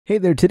Hey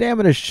there, today I'm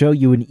going to show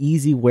you an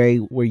easy way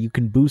where you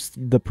can boost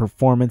the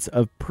performance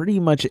of pretty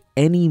much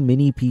any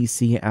mini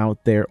PC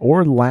out there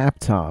or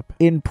laptop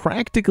in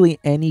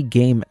practically any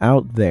game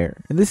out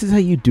there. And this is how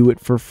you do it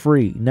for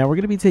free. Now we're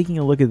going to be taking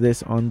a look at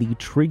this on the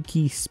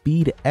TrigKey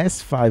Speed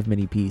S5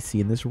 mini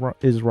PC, and this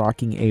is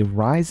rocking a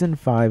Ryzen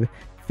 5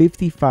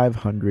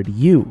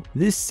 5500U.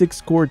 This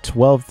 6-core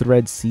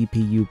 12-thread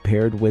CPU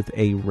paired with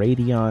a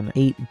Radeon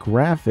 8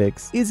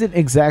 graphics isn't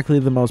exactly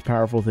the most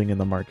powerful thing in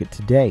the market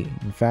today.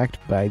 In fact,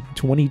 by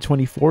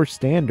 2024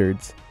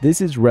 standards,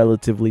 this is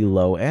relatively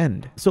low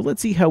end. So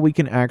let's see how we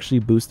can actually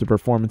boost the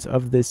performance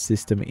of this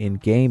system in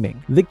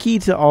gaming. The key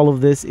to all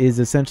of this is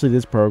essentially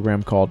this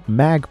program called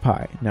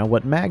Magpie. Now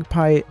what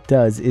Magpie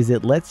does is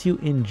it lets you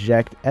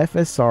inject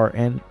FSR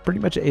and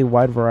pretty much a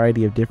wide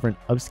variety of different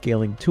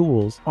upscaling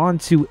tools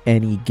onto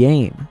any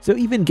game. So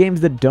even games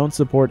that don't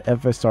support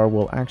FSR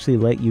will actually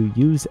let you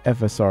use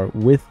FSR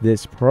with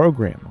this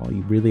program. All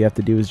you really have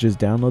to do is just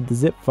download the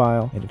zip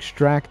file and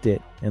extract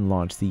it and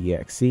launch the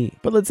exe.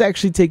 But let's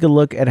actually take a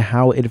look at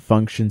how it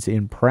functions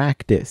in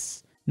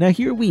practice. Now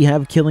here we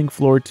have Killing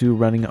Floor 2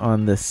 running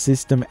on the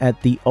system at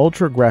the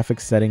ultra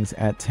graphics settings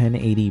at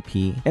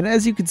 1080p. And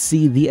as you can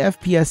see, the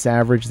FPS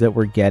average that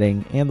we're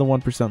getting and the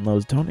 1%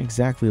 lows don't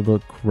exactly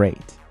look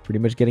great. Pretty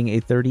much getting a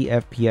 30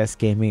 FPS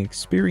gaming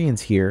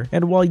experience here,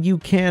 and while you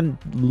can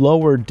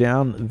lower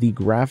down the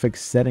graphics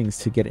settings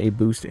to get a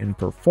boost in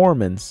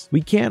performance,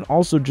 we can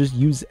also just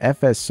use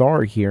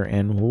FSR here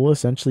and we'll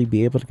essentially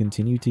be able to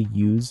continue to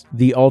use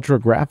the ultra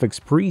graphics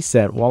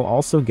preset while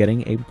also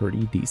getting a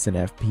pretty decent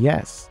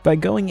FPS. By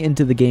going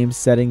into the game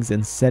settings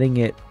and setting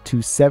it to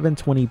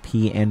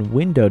 720p and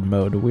windowed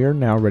mode, we are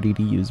now ready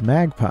to use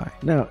Magpie.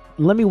 Now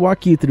let me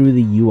walk you through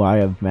the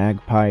UI of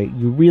Magpie.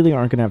 You really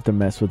aren't going to have to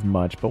mess with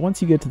much, but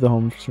once you get to the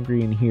home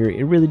screen here,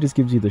 it really just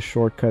gives you the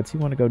shortcuts.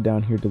 You want to go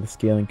down here to the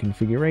scaling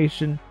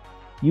configuration.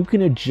 You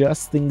can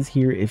adjust things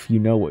here if you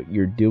know what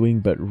you're doing,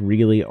 but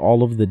really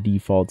all of the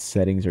default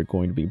settings are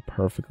going to be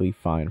perfectly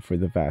fine for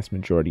the vast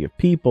majority of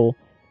people,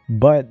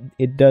 but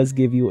it does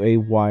give you a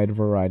wide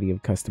variety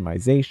of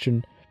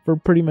customization for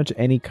pretty much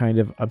any kind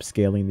of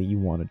upscaling that you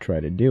want to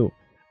try to do.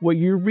 What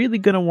you're really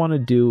going to want to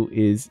do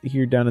is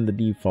here down in the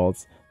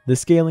defaults, the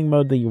scaling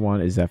mode that you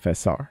want is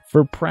FSR.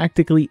 For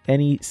practically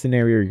any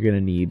scenario, you're going to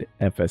need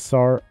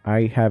FSR.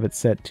 I have it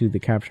set to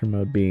the capture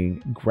mode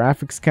being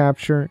graphics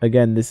capture.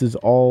 Again, this is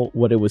all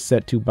what it was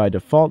set to by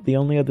default. The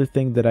only other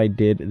thing that I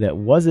did that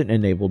wasn't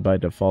enabled by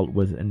default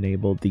was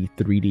enable the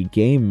 3D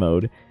game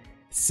mode,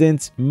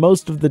 since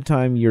most of the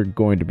time you're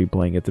going to be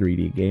playing a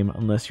 3D game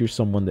unless you're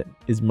someone that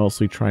is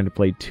mostly trying to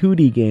play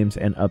 2D games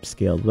and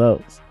upscale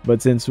those.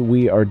 But since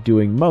we are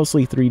doing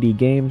mostly 3D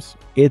games,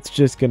 it's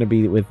just going to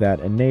be with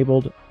that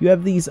enabled. You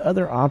have these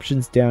other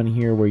options down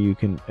here where you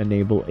can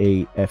enable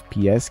a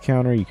FPS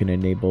counter. You can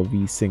enable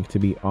VSync to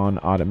be on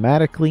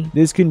automatically.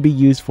 This can be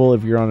useful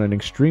if you're on an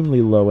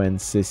extremely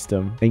low-end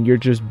system and you're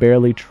just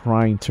barely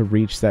trying to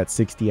reach that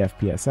 60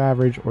 FPS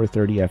average or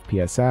 30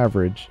 FPS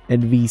average,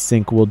 and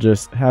VSync will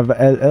just have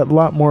a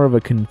lot more of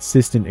a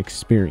consistent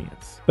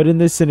experience. But in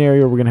this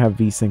scenario, we're going to have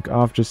VSync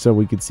off just so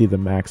we can see the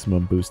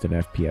maximum boost in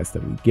FPS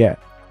that we get.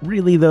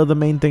 Really though, the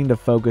main thing to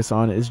focus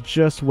on is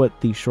just what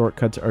the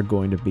shortcuts are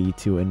going to be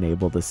to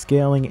enable the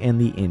scaling and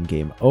the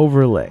in-game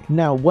overlay.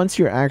 Now, once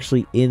you're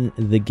actually in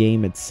the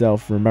game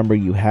itself, remember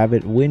you have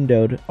it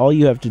windowed. All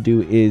you have to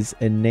do is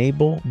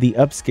enable the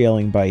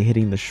upscaling by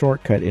hitting the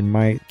shortcut, in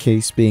my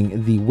case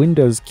being the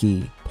Windows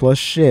key plus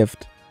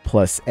Shift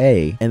plus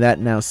A, and that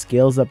now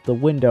scales up the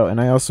window. And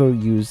I also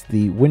use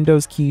the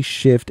Windows key,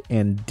 Shift,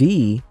 and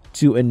D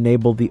to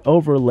enable the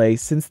overlay,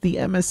 since the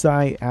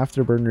MSI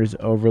Afterburners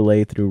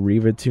overlay through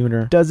Riva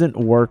Tuner doesn't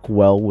work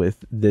well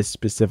with this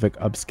specific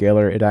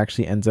upscaler. It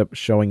actually ends up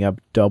showing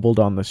up doubled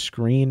on the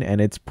screen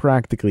and it's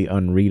practically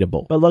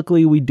unreadable. But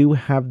luckily we do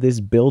have this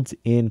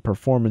built-in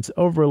performance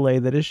overlay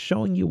that is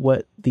showing you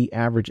what the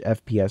average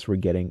FPS we're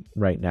getting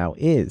right now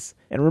is.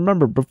 And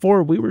remember,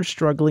 before we were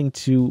struggling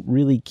to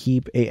really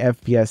keep a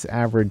FPS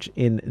average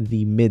in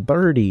the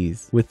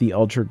mid-30s with the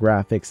ultra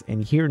graphics,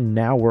 and here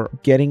now we're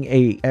getting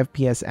a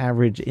FPS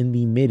average in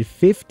the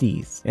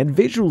mid-50s. And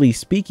visually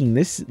speaking,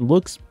 this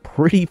looks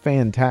pretty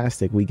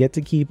fantastic. We get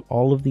to keep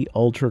all of the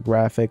ultra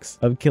graphics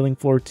of Killing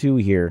Floor 2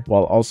 here,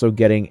 while also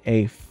getting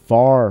a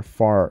far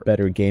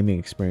better gaming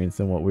experience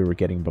than what we were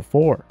getting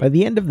before. By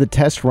the end of the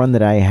test run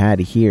that I had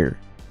here,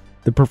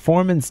 the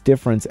performance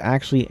difference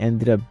actually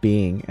ended up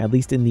being, at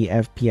least in the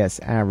FPS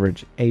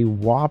average, a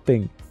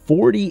whopping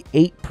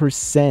 48%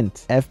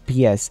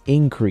 FPS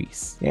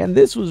increase. And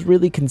this was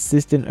really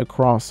consistent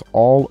across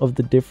all of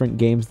the different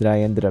games that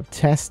I ended up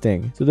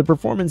testing. So the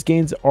performance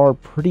gains are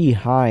pretty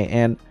high,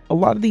 and a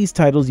lot of these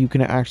titles you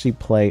can actually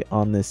play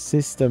on this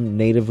system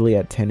natively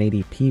at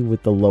 1080p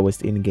with the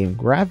lowest in-game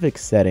graphics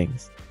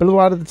settings. But a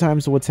lot of the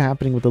times what's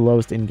happening with the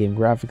lowest in-game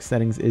graphics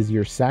settings is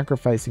you're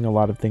sacrificing a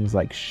lot of things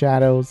like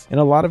shadows and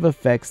a lot of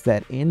effects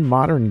that in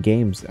modern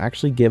games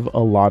actually give a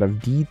lot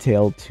of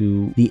detail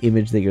to the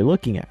image that you're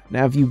looking at.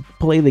 Now, if you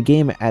play the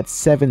game at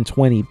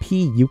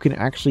 720p, you can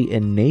actually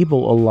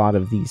enable a lot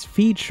of these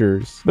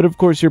features, but of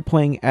course you're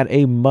playing at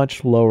a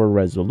much lower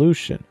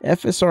resolution.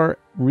 FSR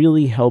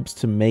really helps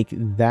to make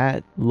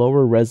that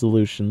lower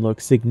resolution look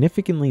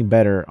significantly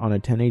better on a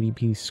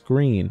 1080p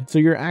screen, so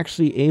you're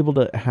actually able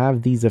to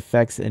have these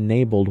effects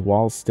enabled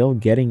while still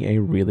getting a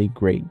really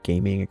great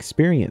gaming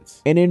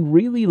experience. And in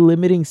really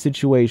limiting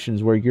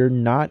situations where you're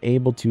not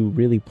able to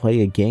really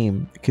play a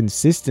game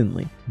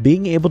consistently,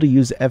 being able to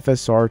use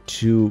FSR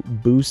to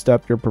boost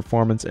up your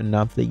performance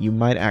enough that you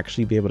might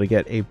actually be able to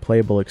get a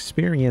playable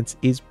experience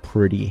is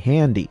pretty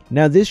handy.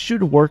 Now, this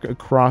should work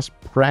across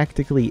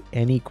practically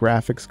any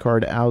graphics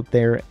card out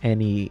there,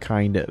 any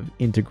kind of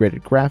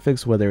integrated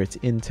graphics, whether it's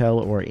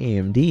Intel or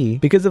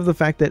AMD. Because of the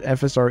fact that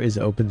FSR is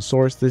open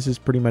source, this is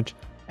pretty much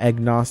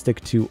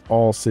agnostic to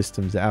all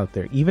systems out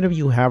there. Even if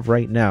you have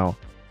right now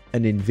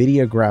an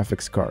NVIDIA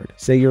graphics card,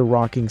 say you're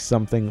rocking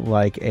something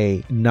like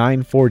a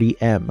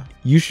 940M,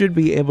 you should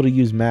be able to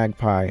use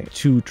Magpie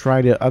to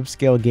try to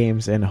upscale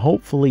games and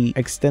hopefully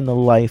extend the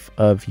life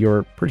of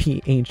your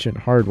pretty ancient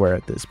hardware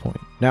at this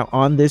point. Now,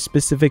 on this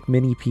specific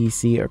mini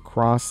PC,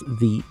 across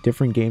the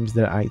different games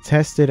that I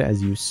tested,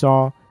 as you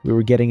saw, we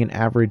were getting an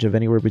average of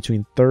anywhere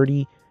between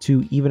 30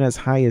 to even as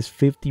high as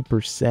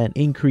 50%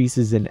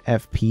 increases in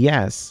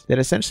FPS that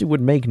essentially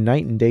would make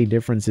night and day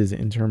differences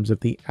in terms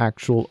of the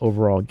actual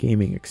overall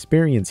gaming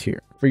experience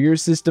here. For your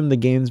system, the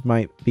games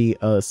might be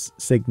a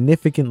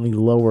significantly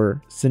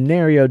lower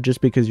scenario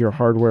just because your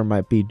hardware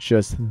might be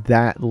just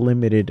that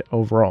limited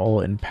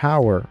overall in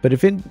power. But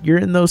if you're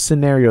in those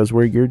scenarios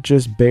where you're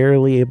just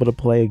barely able to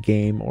play a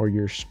game or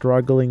you're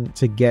struggling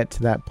to get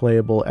to that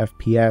playable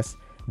FPS,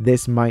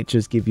 this might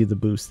just give you the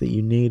boost that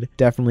you need.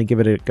 Definitely give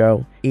it a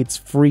go. It's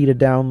free to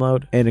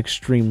download and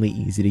extremely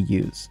easy to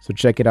use, so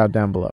check it out down below.